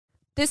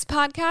This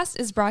podcast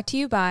is brought to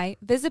you by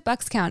Visit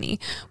Bucks County,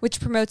 which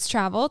promotes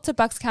travel to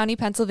Bucks County,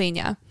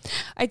 Pennsylvania.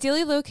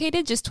 Ideally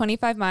located just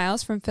 25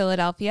 miles from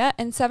Philadelphia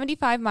and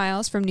 75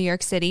 miles from New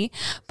York City,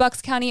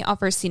 Bucks County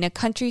offers scenic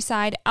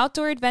countryside,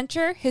 outdoor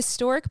adventure,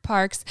 historic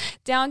parks,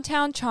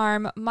 downtown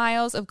charm,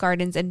 miles of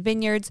gardens and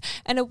vineyards,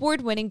 and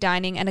award-winning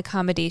dining and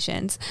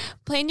accommodations.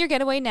 Plan your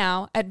getaway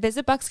now at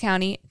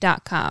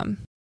visitbuckscounty.com.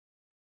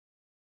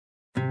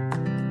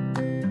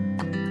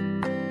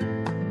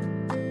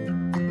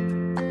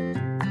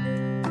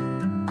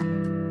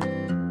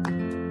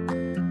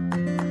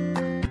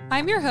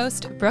 I'm your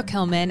host, Brooke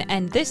Hillman,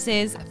 and this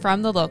is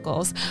From the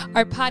Locals,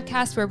 our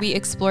podcast where we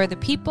explore the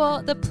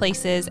people, the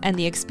places, and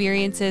the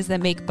experiences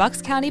that make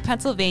Bucks County,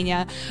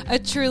 Pennsylvania a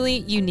truly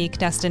unique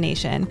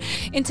destination.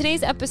 In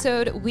today's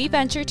episode, we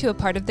venture to a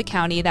part of the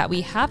county that we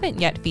haven't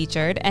yet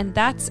featured, and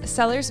that's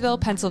Sellersville,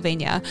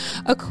 Pennsylvania,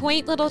 a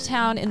quaint little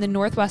town in the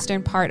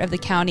northwestern part of the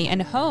county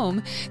and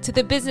home to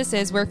the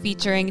businesses we're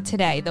featuring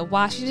today, the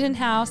Washington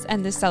House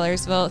and the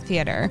Sellersville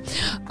Theater.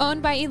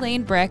 Owned by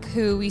Elaine Brick,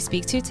 who we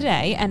speak to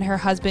today, and her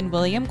husband,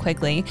 William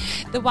Quigley,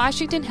 the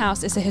Washington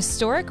House is a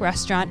historic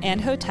restaurant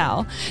and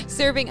hotel,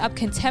 serving up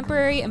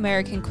contemporary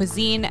American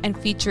cuisine and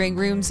featuring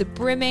rooms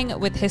brimming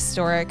with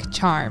historic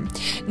charm.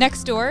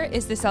 Next door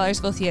is the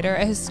Sellersville Theater,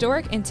 a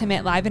historic,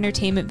 intimate live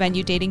entertainment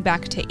venue dating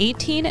back to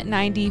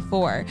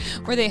 1894,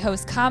 where they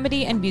host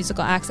comedy and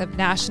musical acts of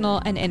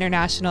national and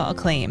international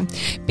acclaim.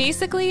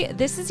 Basically,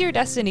 this is your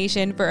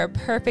destination for a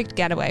perfect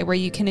getaway where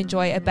you can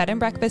enjoy a bed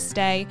and breakfast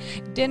stay,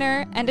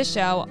 dinner, and a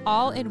show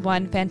all in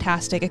one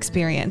fantastic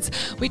experience.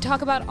 We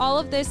talk about all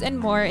of this and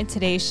more in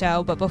today's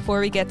show, but before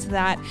we get to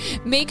that,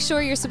 make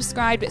sure you're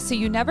subscribed so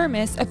you never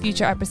miss a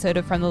future episode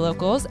of From the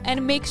Locals,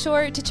 and make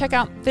sure to check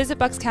out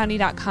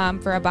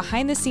visitbuckscounty.com for a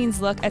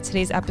behind-the-scenes look at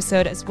today's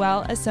episode as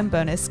well as some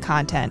bonus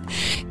content.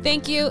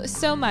 Thank you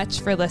so much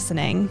for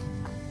listening.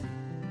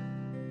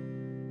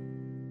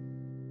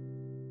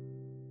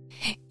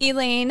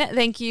 Elaine,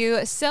 thank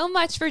you so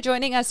much for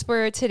joining us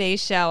for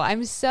today's show.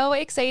 I'm so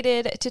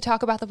excited to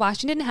talk about the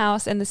Washington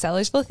House and the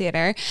Sellersville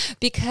Theater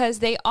because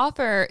they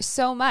offer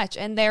so much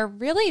and they're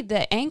really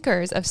the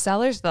anchors of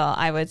Sellersville,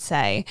 I would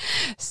say.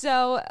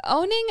 So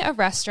owning a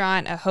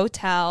restaurant, a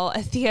hotel,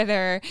 a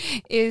theater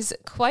is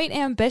quite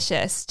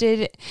ambitious.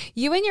 Did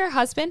you and your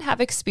husband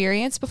have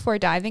experience before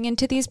diving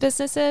into these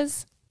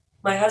businesses?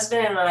 My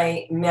husband and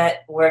I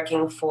met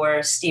working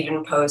for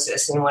Stephen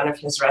Poses in one of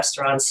his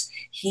restaurants.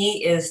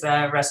 He is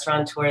the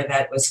restaurateur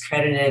that was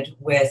credited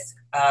with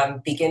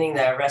beginning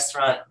the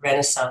restaurant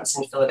renaissance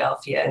in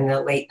Philadelphia in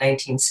the late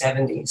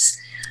 1970s.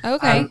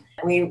 Okay.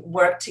 We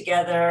worked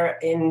together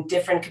in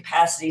different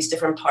capacities,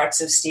 different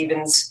parts of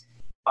Stephen's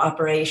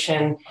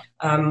operation,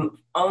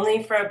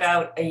 only for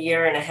about a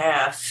year and a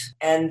half.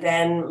 And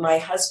then my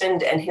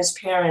husband and his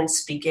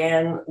parents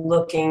began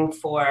looking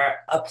for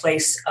a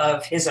place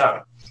of his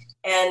own.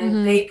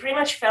 And they pretty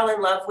much fell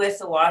in love with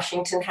the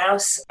Washington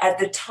House. At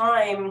the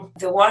time,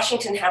 the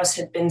Washington House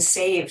had been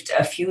saved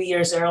a few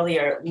years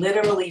earlier,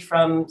 literally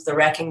from the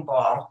wrecking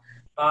ball,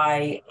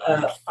 by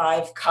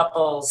 5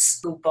 couples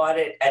who bought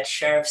it at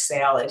sheriff's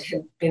sale. It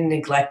had been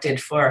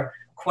neglected for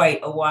quite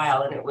a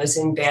while and it was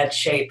in bad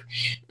shape.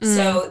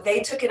 So they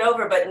took it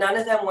over, but none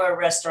of them were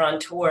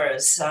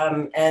restaurateurs.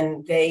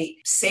 And they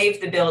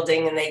saved the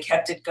building and they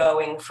kept it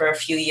going for a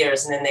few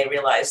years. And then they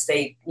realized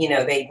they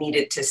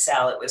needed to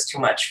sell. It was too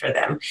much for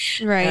them.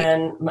 Right.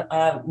 And,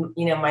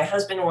 my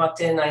husband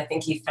walked in, I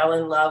think he fell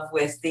in love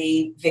with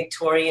the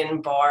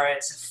Victorian bar.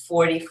 It's a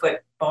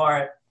 40-foot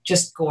bar,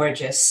 just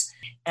gorgeous.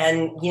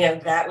 And,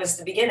 that was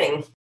the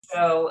beginning.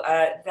 So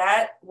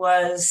that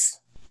was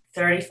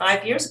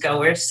 35 years ago.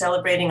 We're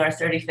celebrating our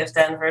 35th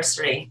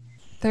anniversary.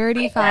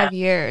 35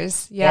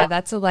 years. Yeah,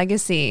 that's a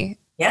legacy.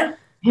 Yeah.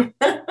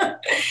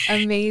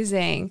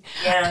 Amazing.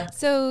 Yeah.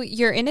 So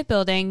you're in a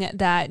building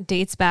that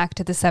dates back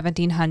to the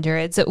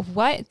 1700s.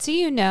 What do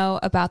you know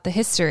about the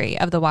history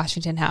of the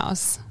Washington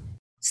House?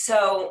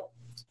 So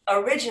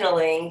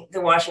originally, the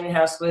Washington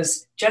House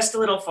was just a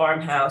little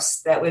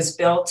farmhouse that was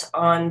built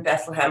on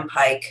Bethlehem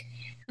Pike.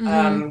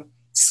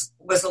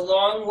 Was a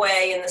long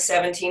way in the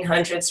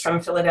 1700s from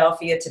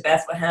Philadelphia to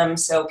Bethlehem,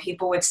 so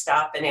people would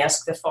stop and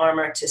ask the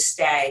farmer to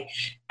stay,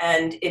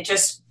 and it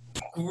just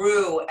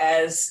grew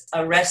as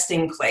a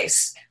resting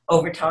place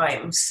over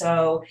time.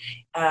 So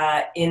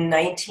in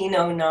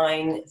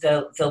 1909,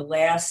 the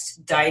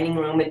last dining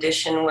room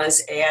addition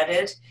was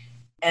added,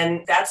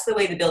 and that's the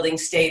way the building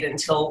stayed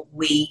until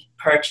we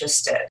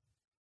purchased it.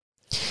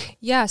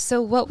 Yeah.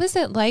 So what was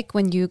it like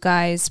when you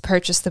guys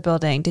purchased the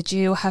building? Did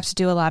you have to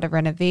do a lot of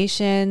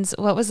renovations?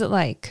 What was it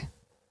like?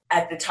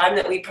 At the time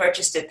that we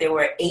purchased it, there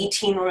were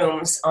 18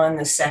 rooms on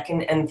the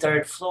second and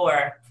third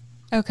floor.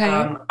 Okay.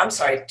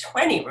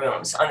 20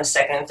 rooms on the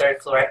second and third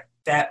floor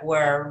that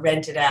were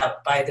rented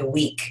out by the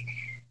week.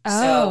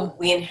 Oh. So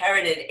we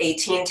inherited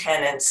 18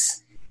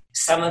 tenants.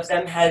 Some of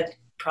them had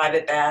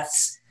private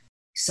baths.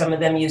 Some of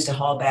them used a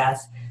hall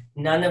bath.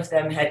 None of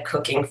them had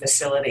cooking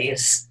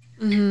facilities.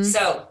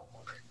 So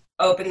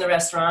opened the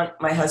restaurant.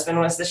 My husband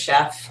was the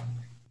chef.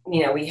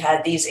 we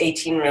had these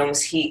 18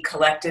 rooms. He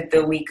collected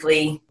the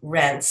weekly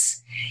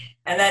rents,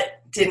 and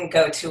that didn't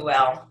go too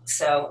well.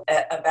 So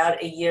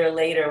about a year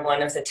later,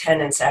 one of the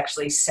tenants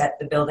actually set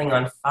the building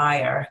on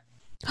fire.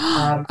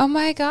 Oh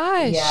my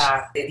gosh.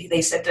 Yeah,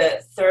 they set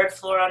the third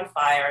floor on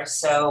fire,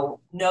 so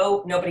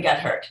nobody got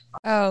hurt.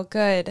 Oh,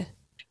 good.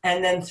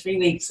 And then 3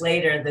 weeks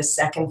later, the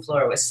second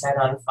floor was set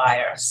on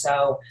fire.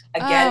 So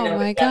again,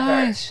 nobody got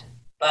hurt.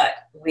 But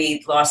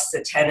we lost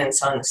the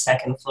tenants on the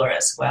second floor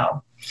as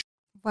well.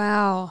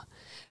 Wow.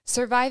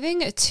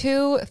 Surviving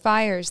 2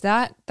 fires,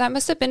 that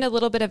must have been a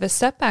little bit of a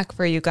setback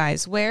for you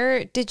guys.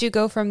 Where did you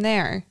go from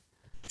there?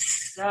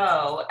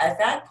 So at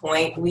that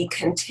point, we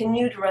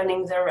continued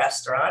running the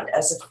restaurant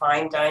as a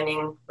fine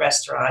dining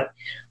restaurant,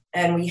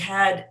 and we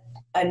had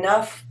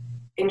enough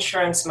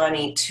insurance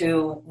money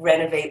to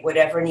renovate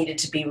whatever needed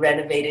to be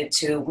renovated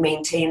to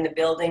maintain the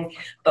building,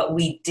 but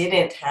we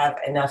didn't have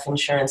enough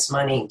insurance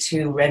money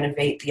to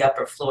renovate the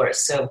upper floors.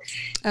 So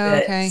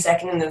the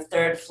second and the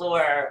third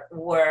floor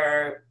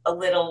were a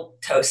little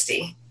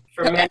toasty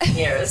for many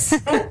years.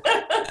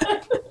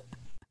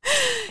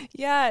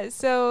 Yeah,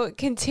 so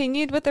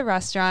continued with the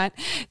restaurant.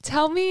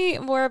 Tell me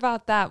more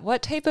about that.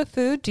 What type of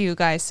food do you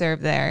guys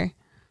serve there?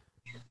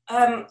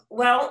 Our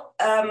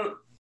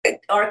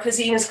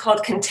cuisine is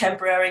called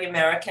Contemporary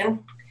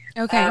American.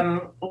 Okay.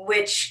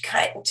 Which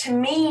to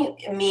me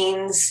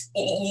means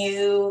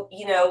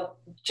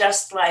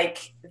just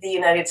like the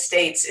United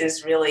States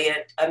is really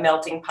a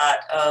melting pot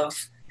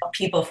of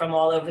people from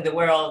all over the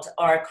world,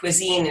 our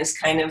cuisine is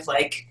kind of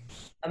like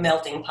a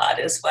melting pot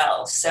as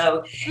well.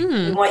 So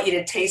we want you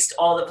to taste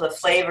all of the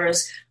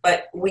flavors,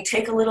 but we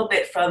take a little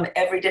bit from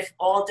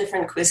all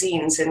different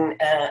cuisines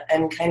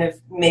and kind of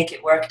make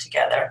it work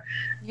together.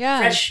 Yeah.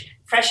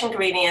 Fresh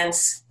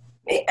ingredients,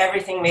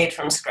 everything made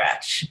from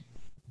scratch.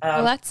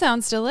 Well, that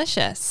sounds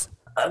delicious.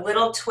 A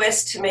little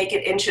twist to make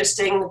it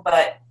interesting,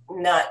 but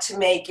not to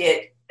make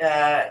it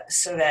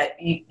so that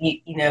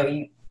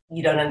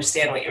you don't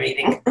understand what you're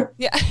eating.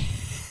 Yeah.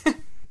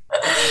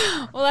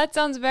 Well, that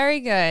sounds very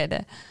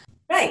good.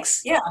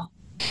 Thanks. Yeah.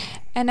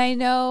 And I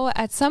know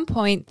at some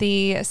point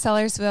the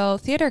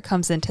Sellersville Theater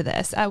comes into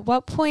this. At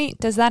what point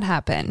does that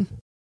happen?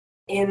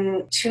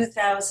 In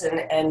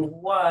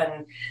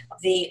 2001,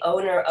 the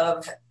owner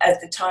of,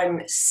 at the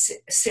time,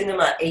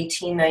 Cinema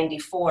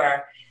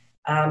 1894,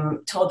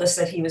 told us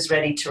that he was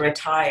ready to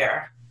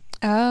retire.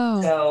 Oh.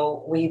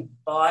 So we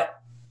bought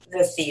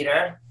the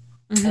theater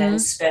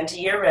and spent a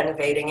year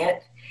renovating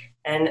it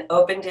and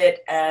opened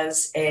it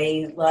as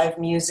a live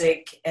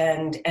music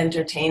and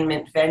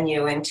entertainment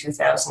venue in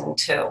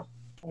 2002.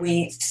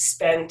 We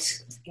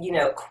spent,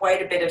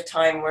 quite a bit of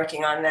time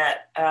working on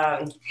that.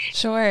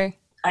 Sure.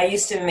 I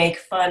used to make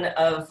fun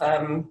of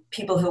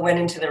people who went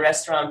into the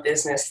restaurant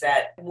business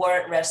that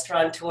weren't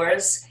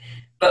restaurateurs.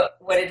 But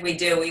what did we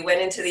do? We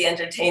went into the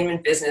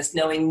entertainment business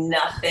knowing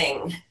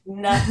nothing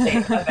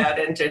about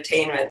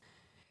entertainment.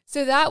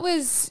 So that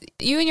was,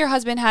 you and your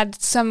husband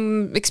had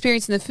some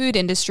experience in the food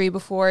industry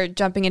before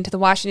jumping into the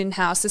Washington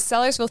House. The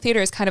Sellersville Theater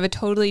is kind of a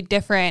totally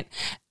different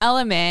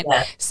element.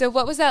 Yeah. So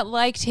what was that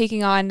like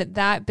taking on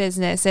that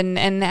business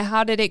and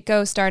how did it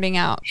go starting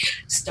out?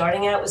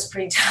 Starting out was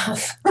pretty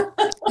tough.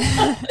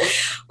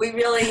 We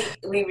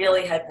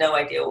really had no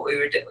idea what we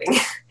were doing.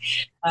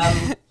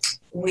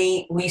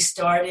 We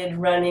started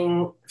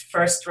running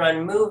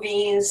first-run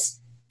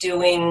movies,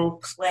 doing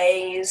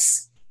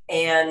plays,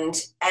 and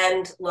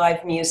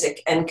live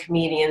music and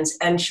comedians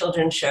and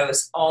children's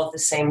shows all at the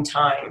same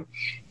time.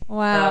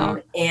 Wow.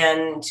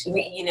 And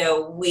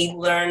we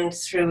learned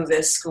through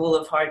the School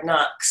of Hard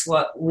Knocks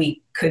what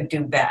we could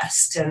do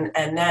best.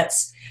 And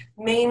that's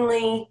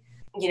mainly,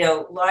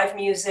 live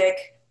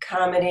music,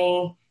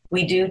 comedy.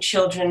 We do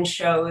children's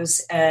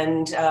shows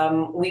and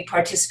we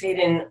participate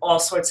in all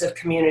sorts of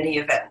community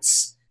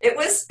events. It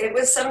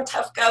was some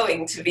tough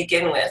going to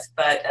begin with,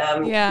 but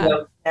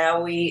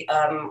now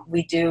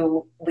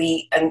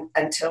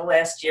until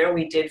last year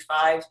we did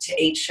 5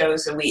 to 8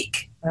 shows a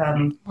week.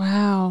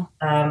 Wow.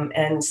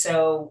 And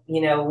so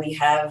we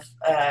have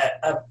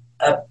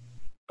a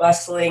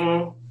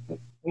bustling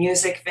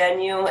music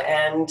venue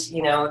and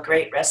a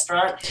great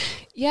restaurant.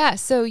 Yeah,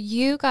 so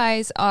you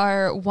guys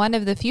are one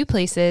of the few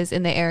places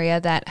in the area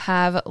that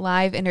have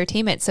live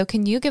entertainment. So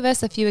can you give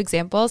us a few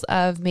examples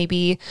of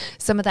maybe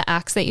some of the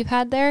acts that you've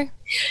had there?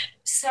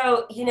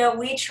 So,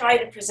 we try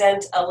to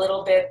present a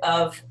little bit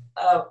of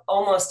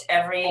almost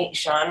every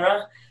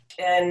genre,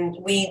 and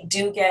we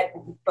do get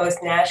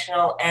both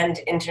national and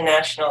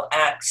international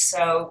acts.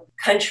 So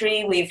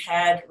country, we've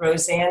had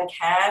Roseanne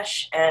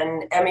Cash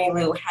and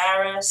Emmylou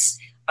Harris.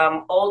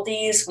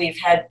 Oldies, we've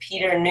had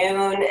Peter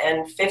Noon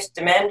and Fifth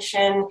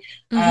Dimension.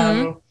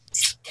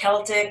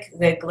 Celtic,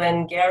 the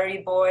Glengarry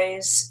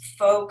Boys.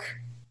 Folk,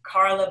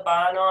 Carla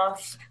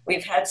Bonoff.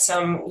 We've had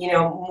some,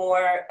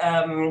 more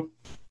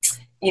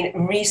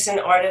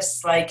recent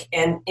artists like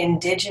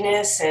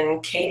Indigenous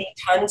and Katie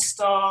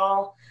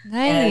Tunstall.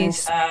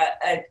 Nice. And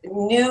a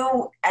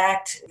new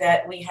act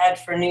that we had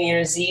for New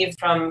Year's Eve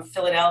from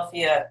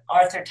Philadelphia,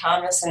 Arthur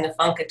Thomas and the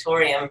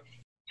Funkatorium.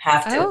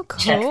 have to Oh,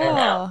 check them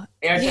out. cool.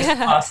 They're just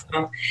Yeah.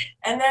 awesome.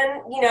 And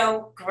then,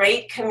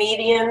 great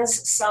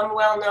comedians, some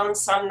well-known,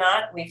 some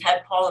not. We've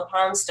had Paula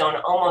Poundstone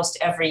almost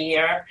every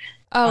year,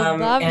 Oh,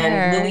 love and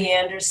her. Louis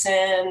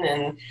Anderson,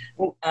 and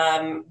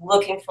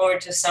looking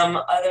forward to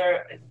some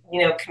other,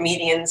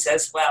 comedians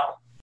as well.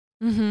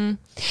 Mm-hmm.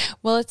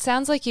 Well, it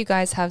sounds like you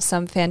guys have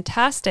some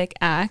fantastic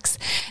acts.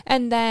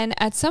 And then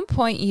at some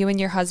point, you and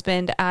your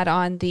husband add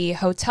on the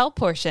hotel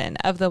portion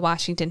of the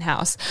Washington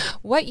House.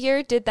 What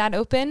year did that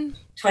open?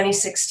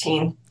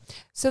 2016.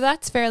 So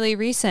that's fairly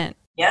recent.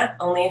 Yeah,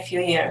 only a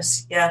few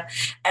years. Yeah.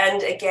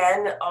 And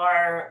again,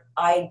 our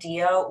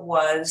idea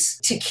was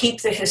to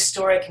keep the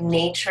historic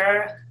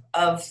nature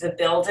of the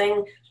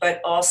building,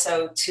 but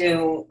also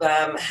to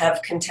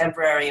have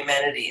contemporary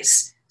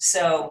amenities.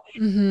 So,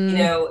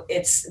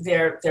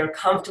 they're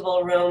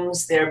comfortable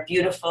rooms. They're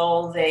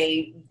beautiful.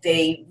 They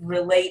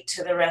relate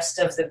to the rest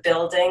of the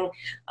building,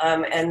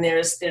 and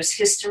there's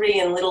history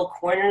in little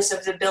corners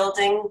of the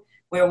building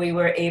where we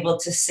were able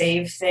to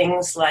save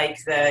things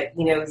like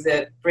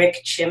the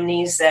brick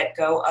chimneys that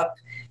go up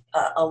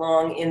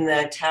along in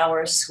the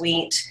tower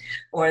suite,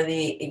 or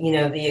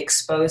the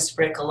exposed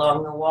brick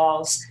along the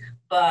walls.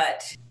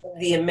 But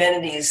the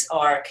amenities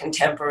are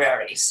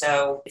contemporary.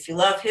 So if you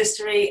love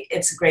history,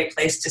 it's a great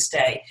place to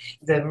stay.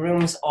 The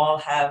rooms all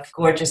have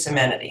gorgeous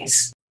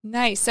amenities.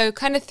 Nice. So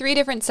kind of three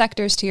different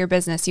sectors to your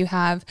business. You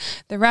have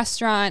the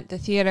restaurant, the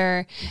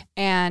theater,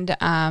 and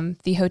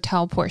the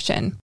hotel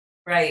portion.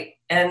 Right.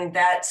 And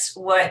that's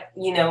what,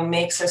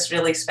 makes us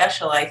really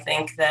special. I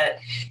think that,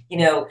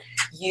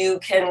 you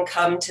can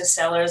come to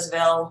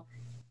Sellersville,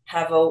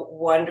 have a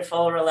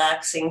wonderful,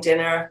 relaxing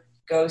dinner,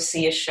 go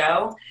see a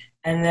show,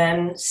 and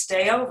then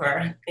stay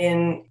over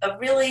in a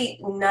really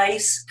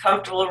nice,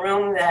 comfortable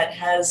room that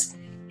has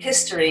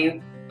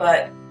history,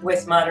 but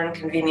with modern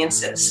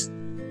conveniences.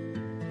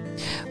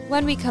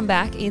 When we come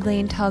back,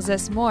 Elaine tells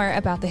us more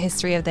about the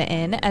history of the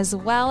inn, as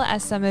well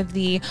as some of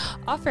the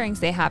offerings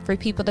they have for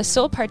people to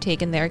still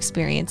partake in their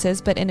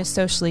experiences, but in a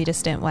socially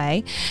distant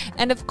way.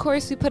 And of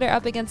course, we put her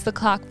up against the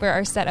clock for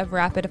our set of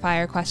rapid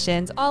fire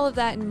questions. All of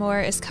that and more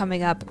is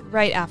coming up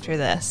right after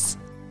this.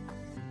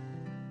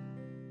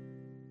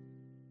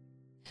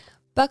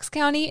 Bucks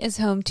County is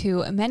home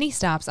to many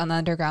stops on the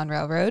Underground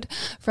Railroad,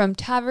 from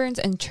taverns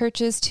and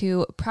churches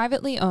to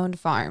privately owned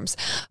farms.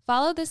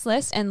 Follow this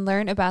list and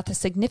learn about the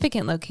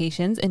significant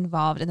locations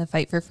involved in the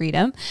fight for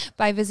freedom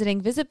by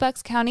visiting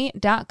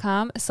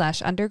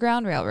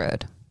visitbuckscounty.com/Underground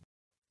Railroad.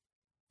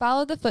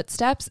 Follow the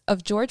footsteps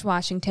of George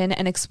Washington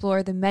and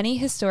explore the many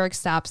historic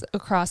stops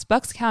across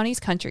Bucks County's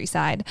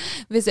countryside.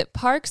 Visit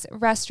parks,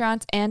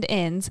 restaurants, and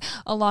inns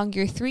along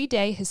your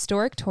 3-day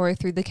historic tour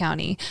through the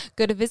county.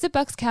 Go to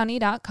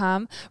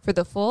visitbuckscounty.com for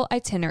the full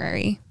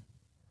itinerary.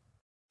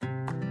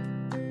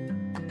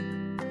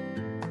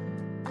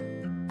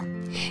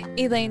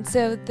 Elaine,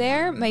 so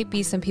there might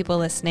be some people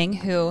listening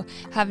who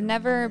have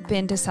never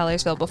been to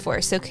Sellersville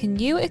before. So can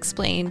you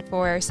explain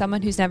for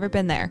someone who's never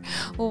been there,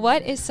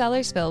 what is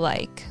Sellersville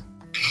like?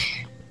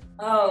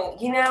 Oh,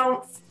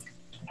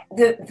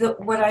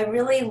 what I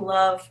really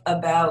love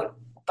about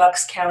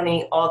Bucks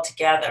County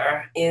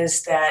altogether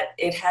is that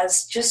it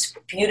has just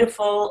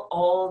beautiful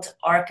old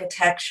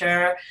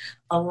architecture,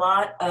 a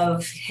lot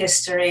of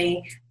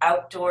history,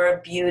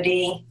 outdoor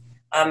beauty,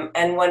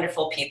 and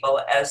wonderful people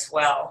as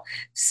well.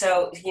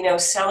 So,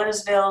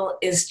 Sellersville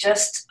is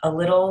just a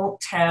little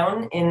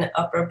town in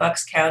Upper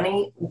Bucks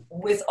County.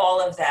 With all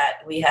of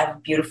that, we have a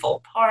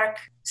beautiful park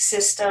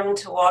system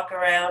to walk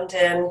around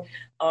in.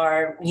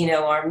 Our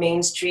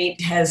Main Street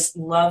has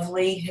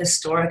lovely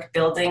historic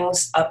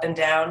buildings up and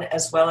down,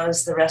 as well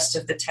as the rest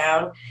of the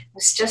town.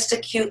 It's just a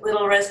cute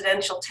little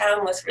residential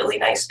town with really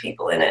nice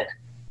people in it.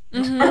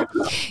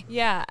 Mm-hmm.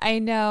 Yeah, I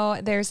know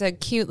there's a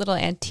cute little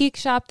antique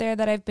shop there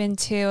that I've been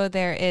to.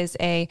 There is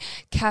a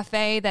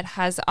cafe that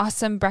has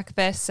awesome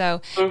breakfast.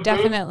 So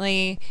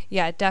definitely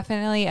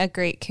a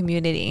great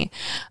community.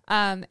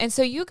 And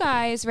so you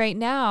guys right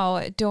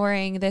now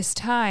during this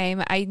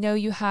time, I know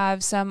you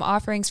have some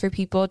offerings for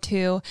people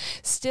to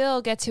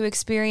still get to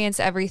experience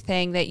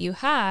everything that you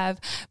have,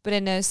 but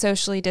in a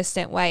socially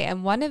distant way.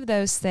 And one of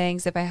those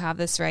things, if I have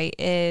this right,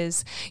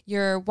 is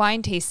your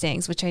wine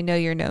tastings, which I know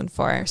you're known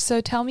for.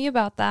 So tell me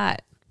about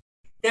that.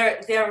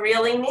 They're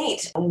really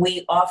neat.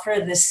 We offer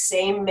the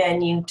same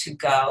menu to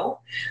go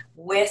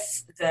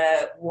with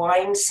the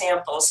wine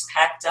samples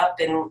packed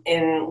up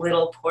in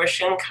little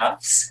portion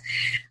cups,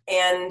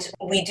 and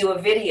we do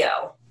a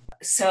video.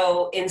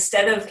 So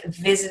instead of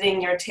visiting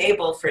your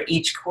table for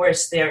each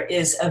course, there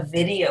is a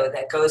video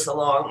that goes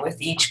along with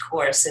each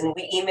course, and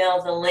we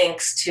email the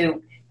links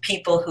to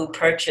people who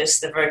purchase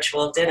the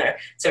virtual dinner.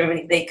 So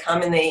they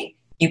come and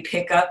you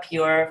pick up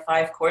your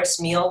 5-course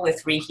meal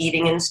with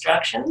reheating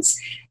instructions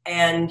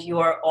and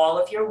all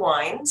of your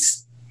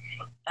wines.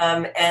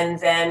 And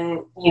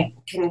then you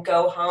can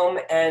go home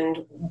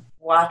and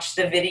watch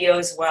the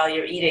videos while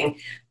you're eating.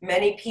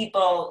 Many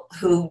people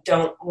who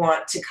don't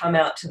want to come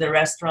out to the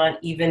restaurant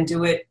even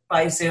do it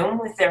by Zoom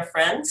with their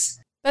friends.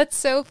 That's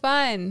so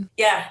fun.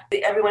 Yeah,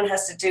 everyone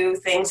has to do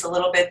things a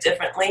little bit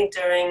differently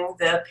during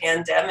the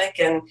pandemic,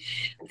 and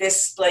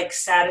this like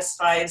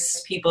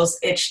satisfies people's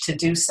itch to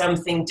do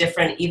something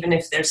different, even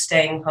if they're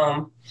staying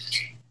home.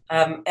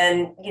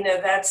 And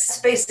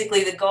that's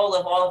basically the goal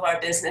of all of our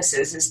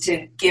businesses, is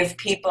to give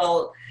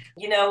people,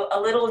 a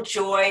little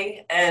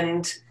joy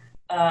and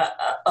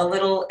a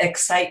little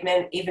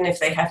excitement, even if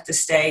they have to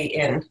stay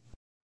in.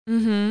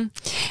 Mm-hmm.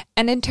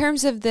 And in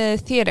terms of the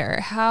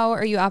theater, how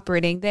are you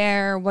operating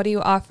there? What are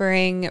you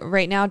offering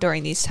right now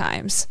during these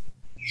times?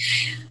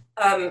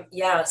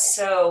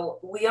 So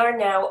we are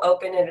now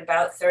open at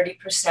about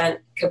 30%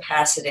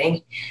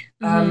 capacity.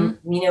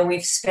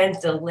 We've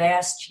spent the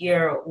last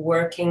year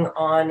working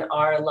on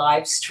our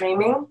live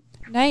streaming.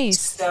 Nice.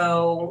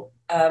 So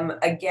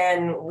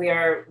again,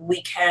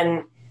 we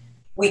can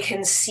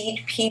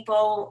seat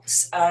people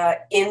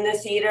in the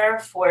theater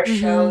for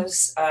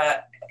shows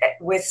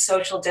with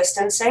social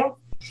distancing.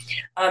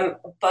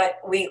 But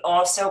we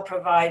also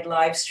provide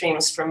live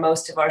streams for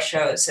most of our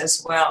shows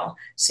as well.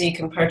 So you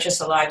can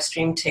purchase a live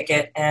stream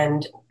ticket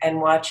and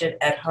watch it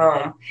at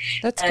home.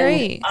 That's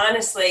great.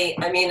 Honestly,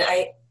 I mean,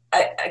 I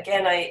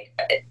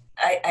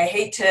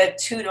hate to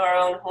toot our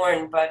own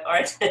horn, but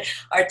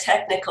our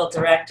technical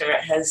director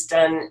has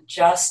done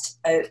just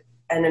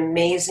an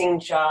amazing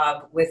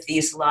job with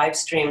these live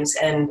streams,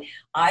 and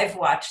I've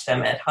watched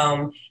them at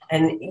home,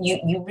 and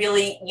you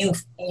really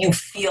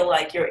feel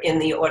like you're in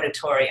the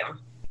auditorium.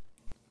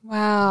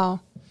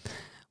 Wow.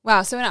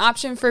 So an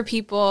option for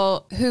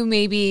people who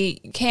maybe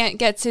can't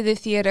get to the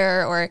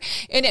theater,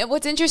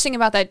 what's interesting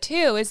about that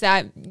too is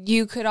that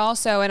you could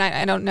also, and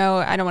I don't know,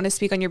 I don't want to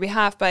speak on your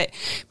behalf, but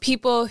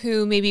people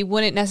who maybe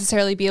wouldn't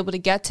necessarily be able to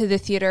get to the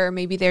theater, or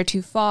maybe they're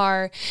too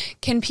far,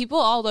 can people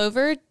all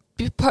over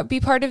be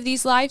part of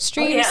these live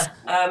streams?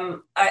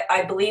 Oh, yeah.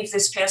 I believe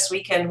this past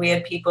weekend we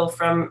had people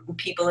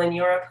in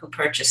Europe who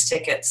purchased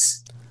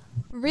tickets.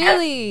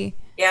 Really?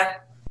 Yeah.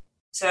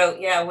 So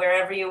yeah,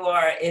 wherever you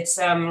are, it's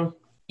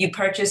you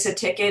purchase a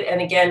ticket,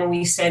 and again,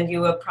 we send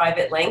you a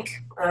private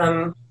link,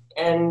 and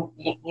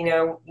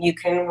you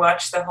can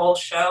watch the whole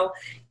show.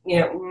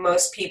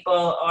 Most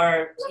people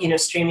are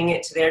streaming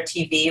it to their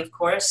TV, of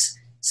course,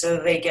 so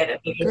they get a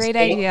bigger Great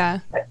screen.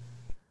 idea. But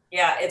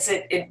yeah,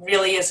 it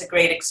really is a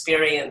great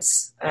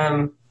experience.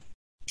 And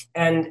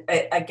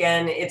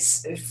again,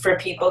 it's for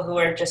people who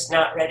are just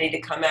not ready to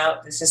come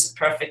out. This is a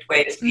perfect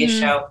way to see a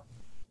show.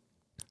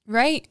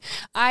 Right.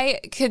 I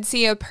could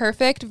see a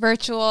perfect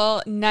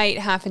virtual night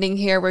happening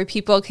here where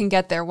people can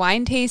get their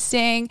wine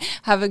tasting,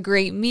 have a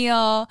great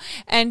meal,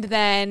 and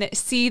then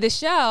see the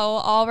show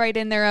all right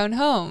in their own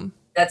home.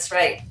 That's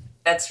right.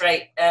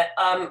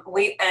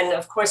 And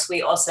of course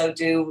we also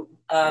do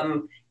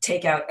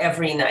takeout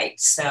every night.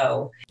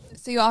 So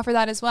you offer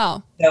that as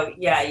well? So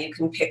yeah, you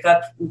can pick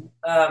up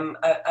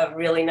a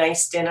really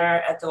nice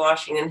dinner at the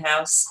Washington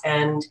House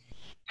and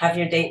have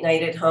your date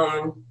night at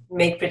home and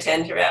make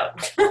pretend you're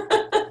out.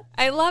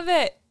 I love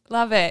it.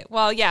 Love it.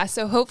 Well, yeah.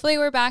 So hopefully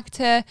we're back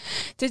to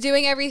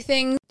doing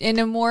everything in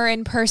a more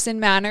in-person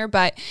manner.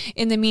 But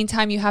in the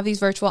meantime, you have these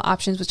virtual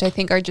options, which I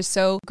think are just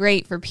so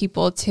great for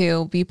people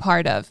to be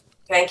part of.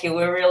 Thank you.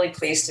 We're really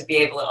pleased to be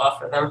able to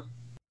offer them.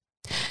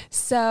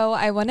 So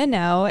I want to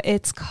know,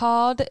 it's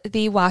called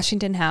the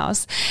Washington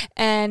House,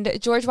 and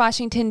George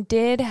Washington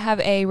did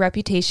have a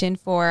reputation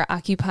for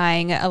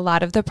occupying a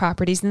lot of the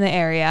properties in the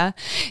area.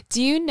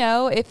 Do you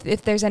know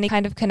if there's any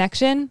kind of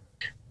connection?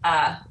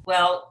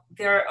 Well,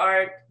 there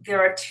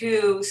are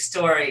two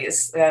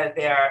stories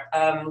there.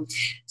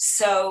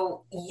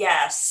 So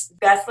yes,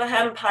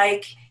 Bethlehem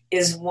Pike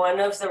is one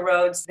of the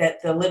roads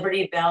that the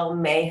Liberty Bell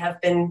may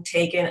have been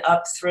taken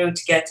up through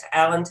to get to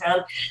Allentown.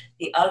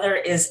 The other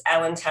is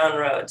Allentown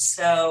Road.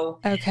 So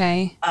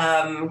okay.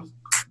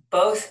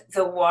 Both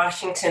the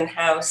Washington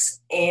House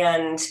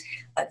and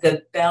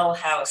the Bell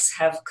House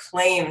have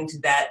claimed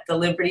that the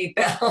Liberty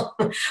Bell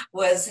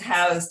was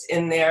housed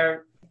in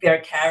their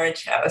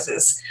carriage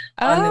houses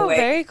on the way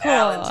very to cool.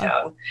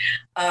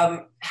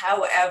 Allentown.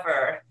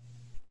 However,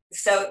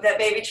 so that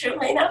may be true,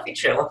 may not be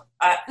true.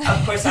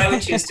 Of course, I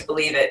would choose to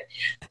believe it.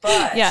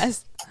 But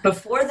yes,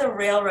 before the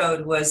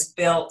railroad was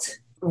built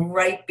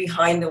right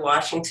behind the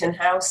Washington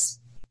House,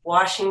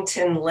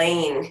 Washington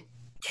Lane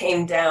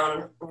came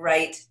down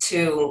right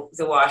to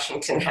the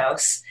Washington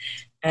House.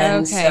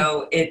 And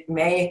so it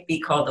may be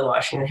called the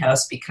Washington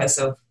House because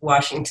of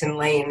Washington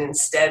Lane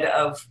instead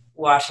of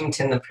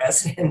Washington, the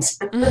president.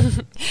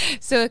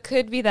 So it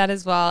could be that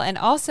as well. And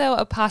also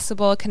a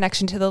possible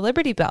connection to the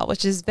Liberty Bell,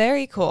 which is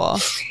very cool.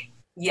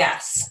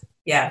 Yes.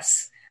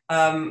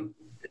 And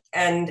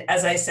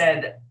as I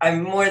said,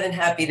 I'm more than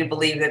happy to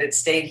believe that it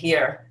stayed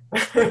here.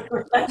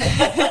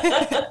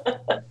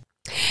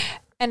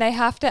 And I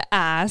have to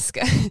ask,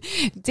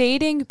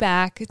 dating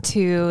back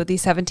to the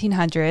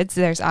 1700s,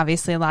 there's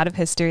obviously a lot of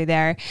history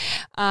there.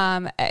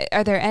 Are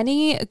there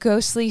any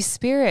ghostly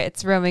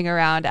spirits roaming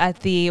around at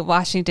the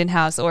Washington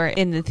House or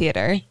in the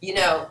theater?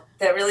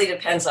 That really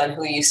depends on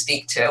who you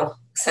speak to.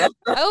 So,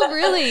 Oh,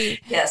 really?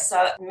 yes,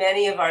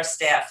 many of our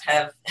staff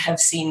have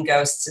seen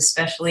ghosts,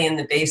 especially in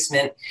the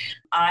basement.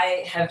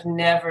 I have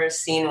never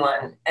seen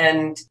one,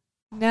 and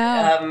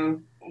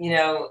No.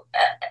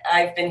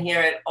 I've been here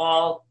at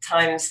all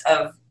times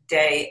of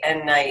day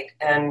and night,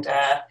 and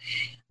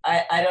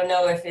I don't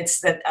know if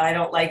it's that I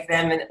don't like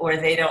them or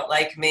they don't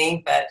like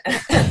me, but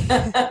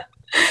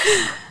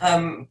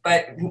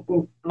but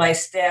my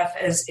staff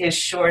is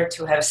sure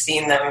to have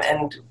seen them,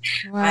 and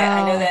Wow.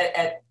 I know that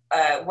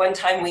at one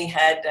time we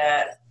had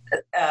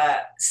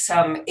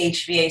some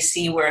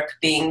HVAC work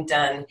being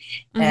done,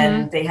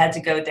 and they had to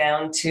go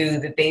down to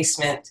the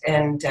basement,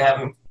 and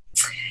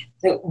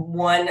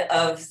one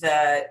of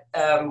the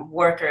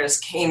workers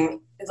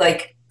came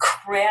like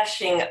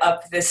crashing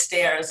up the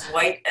stairs,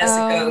 white as a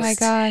ghost. Oh my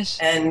gosh!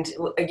 And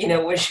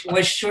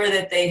was sure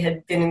that they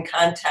had been in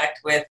contact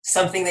with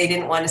something they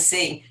didn't want to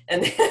see,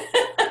 and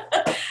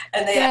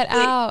and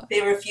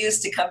they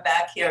refused to come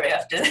back here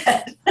after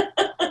that.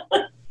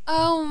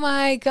 Oh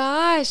my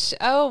gosh!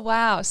 Oh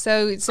wow!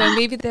 So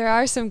maybe there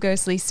are some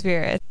ghostly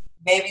spirits.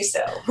 Maybe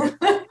so.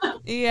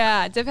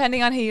 Yeah,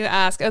 depending on who you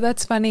ask. Oh,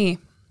 that's funny.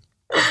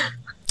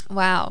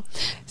 Wow.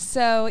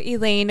 So,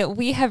 Elaine,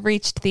 we have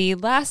reached the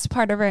last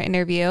part of our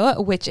interview,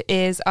 which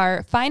is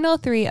our final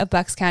 3 of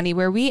Bucks County,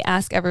 where we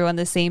ask everyone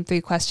the same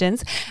 3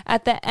 questions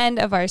at the end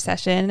of our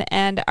session.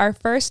 And our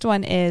first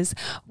one is,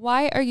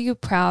 why are you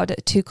proud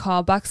to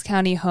call Bucks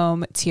County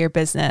home to your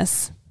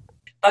business?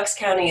 Bucks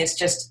County is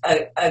just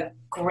a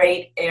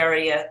great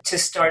area to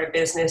start a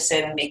business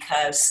in,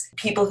 because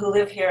people who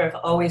live here have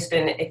always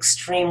been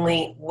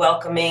extremely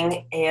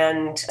welcoming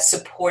and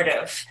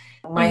supportive.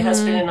 My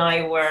husband and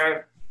I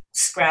were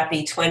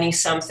scrappy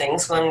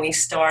 20-somethings when we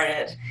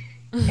started,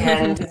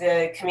 and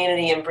the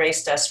community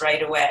embraced us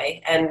right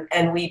away,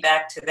 and we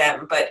back to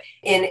them. But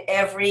in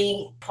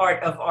every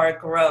part of our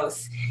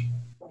growth,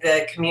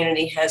 the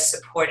community has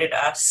supported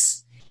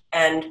us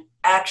and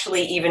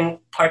actually even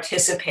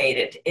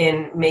participated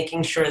in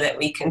making sure that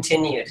we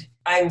continued.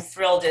 I'm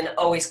thrilled and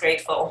always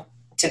grateful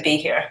to be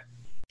here.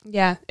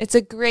 Yeah, it's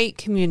a great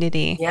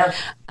community. Yeah.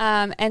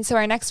 And so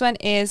our next one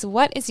is,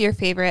 what is your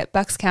favorite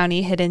Bucks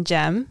County hidden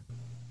gem?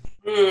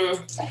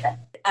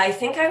 I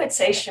think I would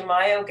say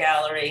Chimayo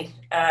Gallery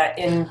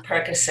in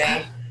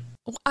Perkasie.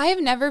 I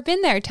have never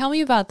been there. Tell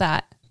me about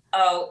that.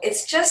 Oh,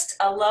 it's just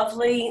a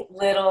lovely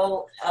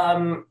little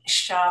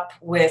shop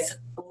with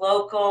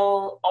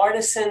local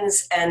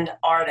artisans and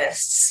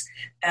artists.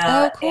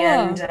 Cool.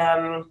 And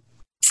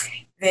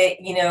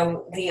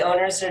the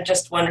owners are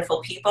just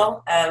wonderful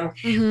people.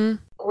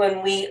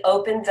 When we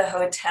opened the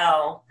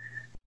hotel,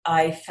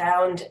 I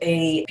found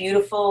a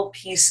beautiful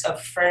piece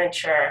of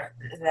furniture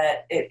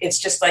that it's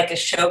just like a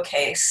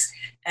showcase.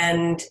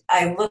 And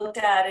I looked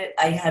at it.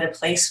 I had a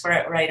place for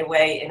it right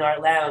away in our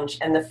lounge.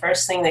 And the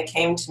first thing that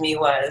came to me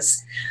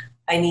was,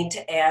 I need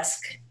to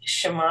ask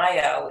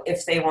Chimayo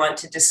if they want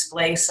to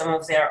display some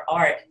of their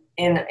art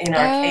in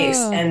our case.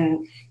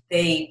 And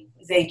they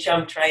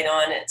jumped right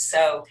on it.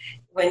 So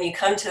when you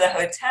come to the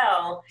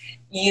hotel,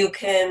 you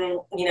can,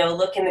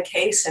 look in the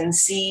case and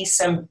see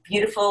some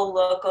beautiful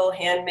local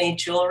handmade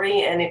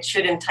jewelry, and it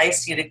should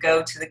entice you to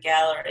go to the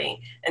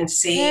gallery and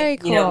see,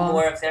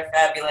 more of their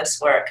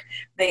fabulous work.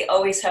 They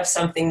always have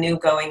something new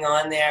going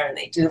on there, and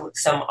they do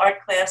some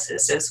art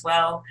classes as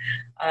well.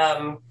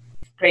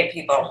 Great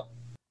people.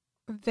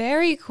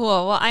 Very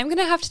cool. Well, I'm going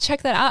to have to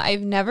check that out.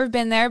 I've never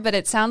been there, but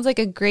it sounds like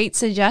a great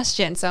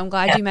suggestion. So I'm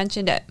glad you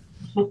mentioned it.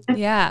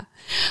 Yeah.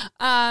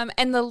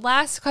 And the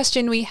last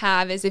question we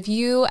have is, if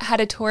you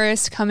had a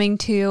tourist coming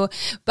to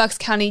Bucks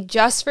County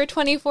just for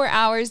 24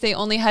 hours, they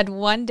only had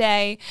one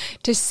day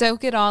to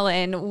soak it all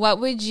in, what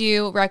would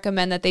you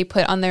recommend that they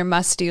put on their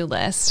must-do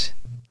list?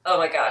 Oh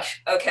my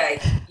gosh.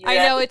 Okay. I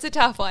know it's a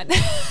tough one.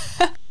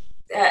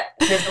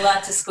 There's a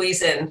lot to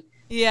squeeze in.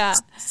 Yeah.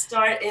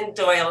 Start in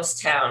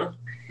Doylestown.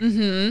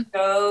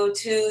 Go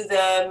to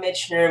the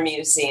Michener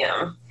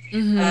Museum.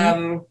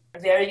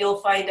 There you'll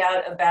find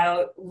out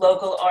about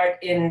local art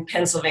in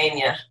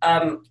Pennsylvania,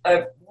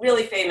 a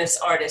really famous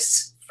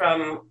artists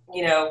from,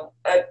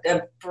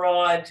 a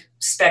broad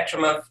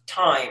spectrum of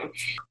time.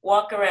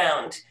 Walk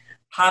around,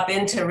 hop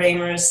into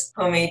Raymer's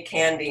Homemade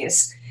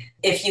Candies.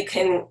 If you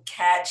can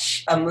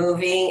catch a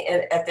movie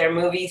at their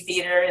movie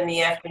theater in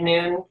the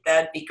afternoon,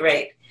 that'd be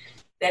great.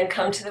 Then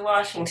come to the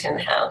Washington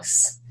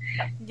House.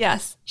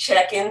 Yes.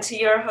 Check into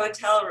your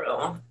hotel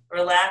room.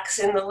 Relax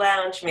in the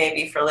lounge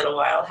maybe for a little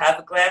while. Have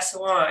a glass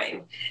of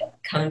wine.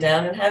 Come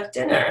down and have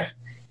dinner.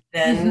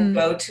 Then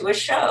go to a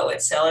show at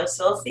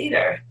Sellersville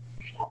Theater.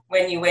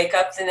 When you wake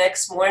up the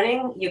next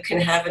morning, you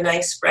can have a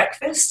nice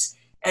breakfast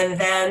and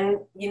then,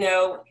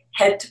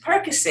 head to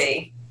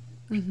Perkasie.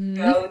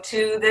 Go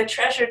to the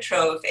Treasure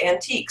Trove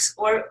Antiques,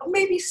 or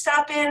maybe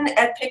stop in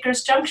at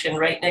Pickers Junction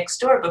right next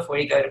door before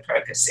you go to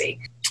Perkasie.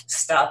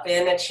 Stop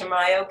in at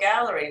Chimayo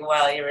Gallery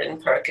while you're in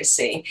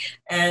Perkasie.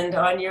 And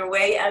on your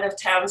way out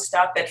of town,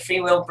 stop at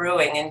Free Will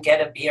Brewing and get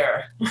a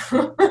beer.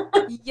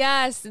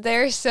 Yes,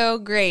 they're so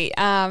great.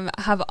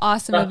 Have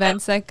awesome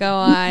events that go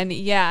on.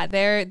 Yeah,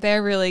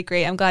 they're really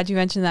great. I'm glad you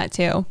mentioned that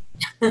too.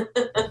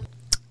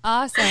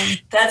 Awesome.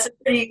 That's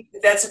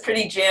a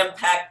pretty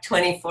jam-packed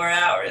 24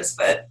 hours,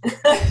 but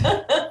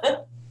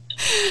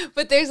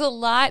But there's a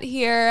lot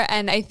here,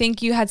 and I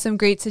think you had some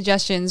great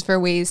suggestions for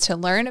ways to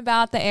learn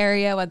about the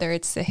area, whether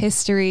it's the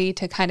history,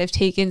 to kind of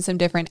take in some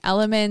different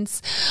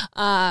elements,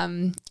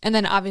 and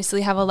then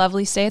obviously have a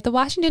lovely stay at the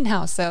Washington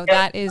House. So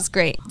that is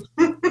great.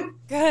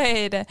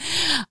 Good.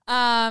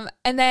 And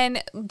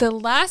then the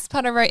last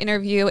part of our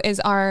interview is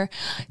our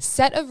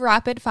set of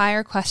rapid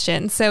fire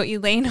questions. So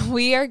Elaine,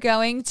 we are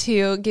going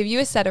to give you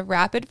a set of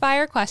rapid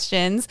fire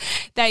questions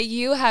that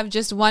you have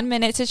just 1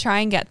 minute to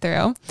try and get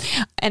through.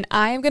 And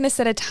I am going to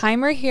set a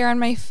timer here on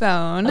my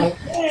phone.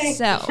 Okay.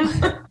 So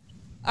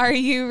are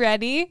you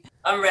ready?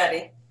 I'm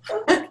ready.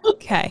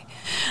 Okay.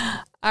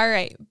 All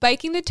right.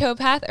 Biking the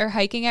towpath or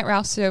hiking at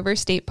Ralph Stover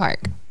State Park?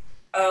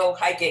 Oh,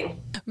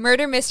 hiking.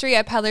 Murder mystery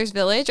at Peddler's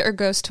Village or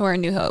ghost tour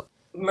in New Hope?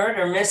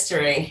 Murder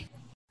mystery.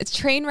 A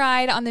train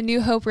ride on the New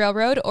Hope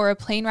Railroad or a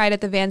plane ride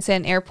at the Van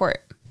Zandt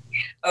Airport?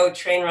 Oh,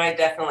 train ride,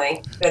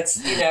 definitely.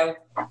 That's,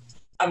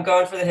 I'm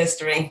going for the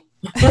history.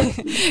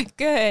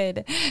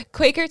 Good.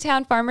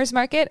 Quakertown Farmers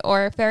Market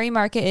or Ferry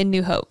Market in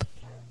New Hope?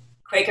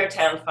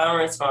 Quakertown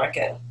Farmers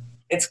Market.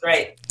 It's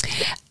great.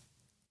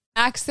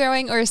 Axe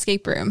throwing or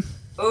escape room?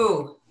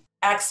 Ooh,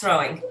 axe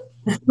throwing.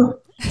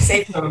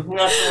 Safe room,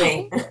 not for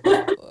me.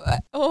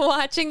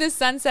 Watching the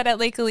sunset at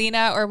Lake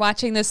Helena or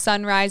watching the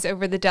sunrise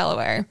over the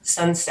Delaware?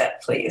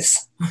 Sunset,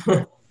 please.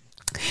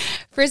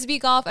 Frisbee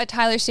golf at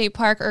Tyler State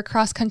Park or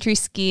cross-country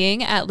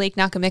skiing at Lake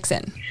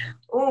Nakamixon?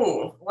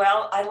 Ooh,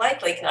 well, I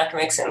like Lake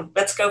Nakamixon.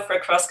 Let's go for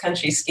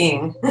cross-country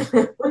skiing.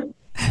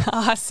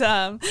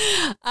 Awesome.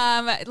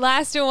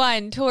 Last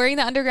one, touring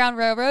the Underground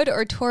Railroad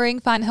or touring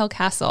Fonthill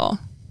Castle?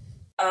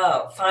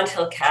 Oh,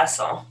 Fonthill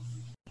Castle.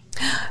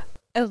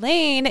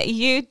 Elaine,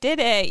 you did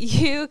it.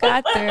 You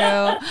got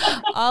through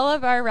all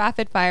of our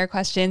rapid fire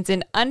questions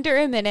in under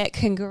a minute.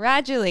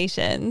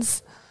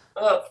 Congratulations.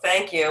 Oh,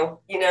 thank you.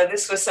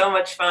 This was so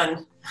much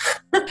fun.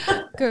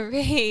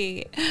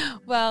 Great.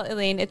 Well,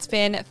 Elaine, it's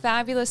been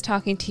fabulous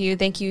talking to you.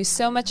 Thank you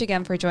so much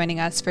again for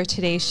joining us for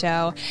today's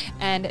show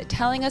and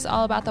telling us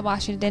all about the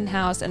Washington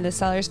House and the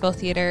Sellersville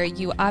Theater.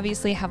 You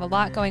obviously have a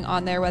lot going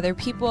on there, whether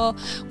people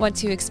want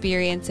to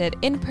experience it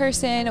in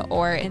person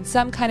or in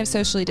some kind of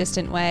socially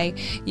distant way.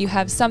 You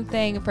have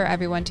something for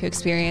everyone to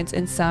experience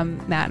in some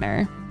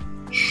manner.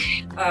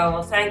 Oh,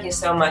 well, thank you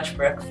so much,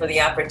 Brooke, for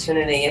the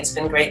opportunity. It's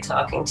been great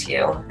talking to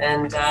you,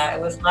 and it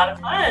was a lot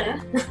of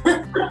fun.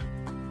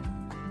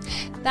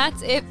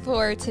 That's it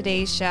for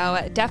today's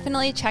show.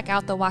 Definitely check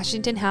out the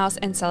Washington House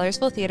and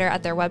Sellersville Theater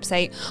at their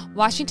website,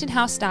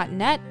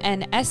 washingtonhouse.net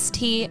and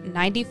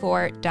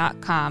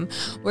st94.com,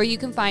 where you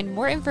can find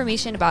more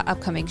information about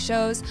upcoming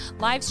shows,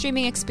 live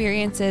streaming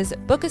experiences,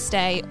 book a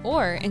stay,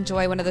 or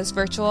enjoy one of those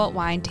virtual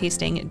wine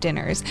tasting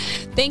dinners.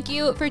 Thank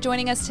you for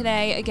joining us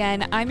today.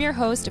 Again, I'm your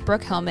host,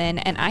 Brooke Hillman,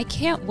 and I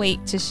can't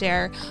wait to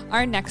share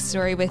our next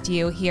story with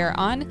you here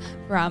on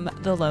From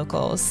the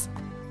Locals.